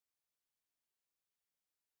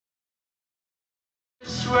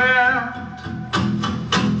world,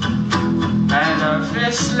 I love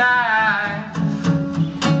this life,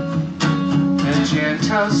 a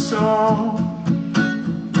gentle soul.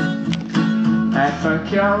 I fuck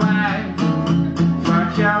your wife,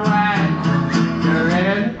 you're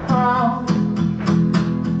at home,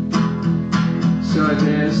 so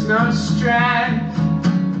there's no strife.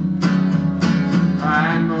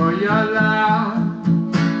 I know your love.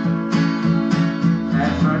 I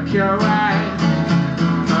fuck your wife,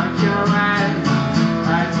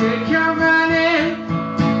 I take your money,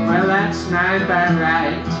 well that's mine by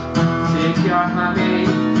right. Take your honey,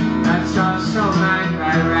 that's also mine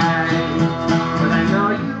by right. But I know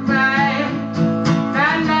you might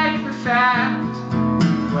not like the fact.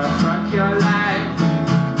 Well, fuck your life,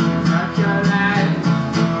 fuck your life,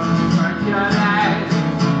 fuck your life,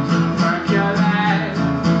 fuck your life.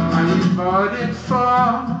 Are you voted for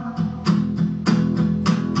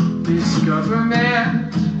this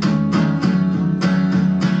government?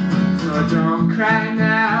 So don't cry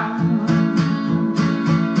now.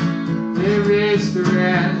 They raise the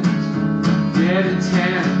rent, get a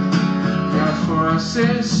tent, your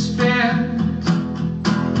forces spent,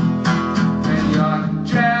 and you're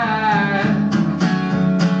dry.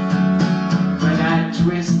 But I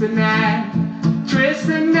twist the knife,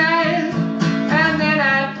 and then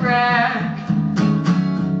I brag.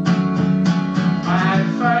 I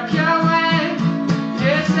fuck your wife,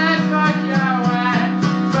 yes I fuck your wife,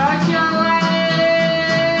 fuck your wife.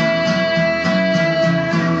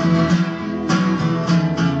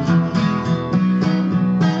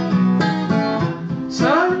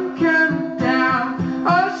 Sun comes down,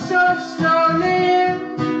 oh so slowly,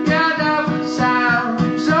 your double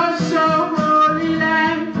sound, so holy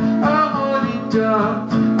like a holy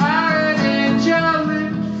dove, or an angel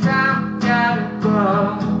with found out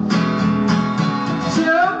above.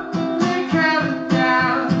 Slowly coming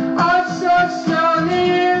down, oh so slowly,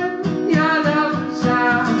 your double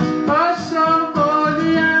sound, oh so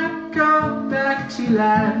holy, I come back to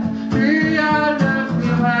life, through your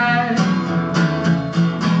lovely wife.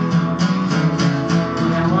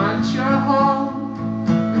 Your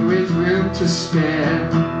home with room to spare,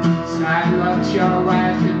 so I locked your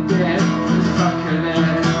wife in bed and fuck her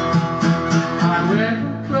there. I wear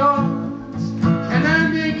her clothes and I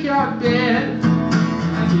make your bed, I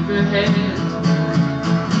give her head.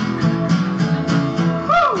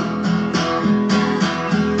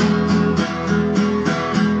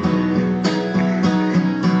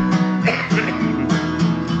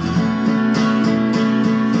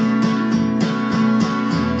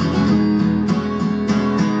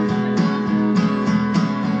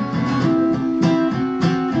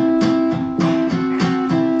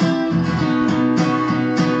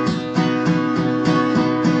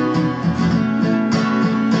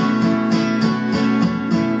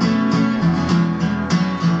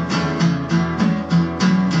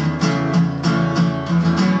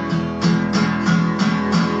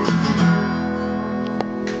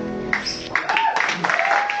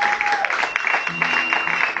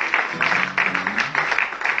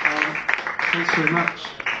 Thanks very much.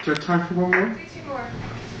 Do you have time for one more? Two more.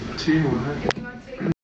 Two more, okay.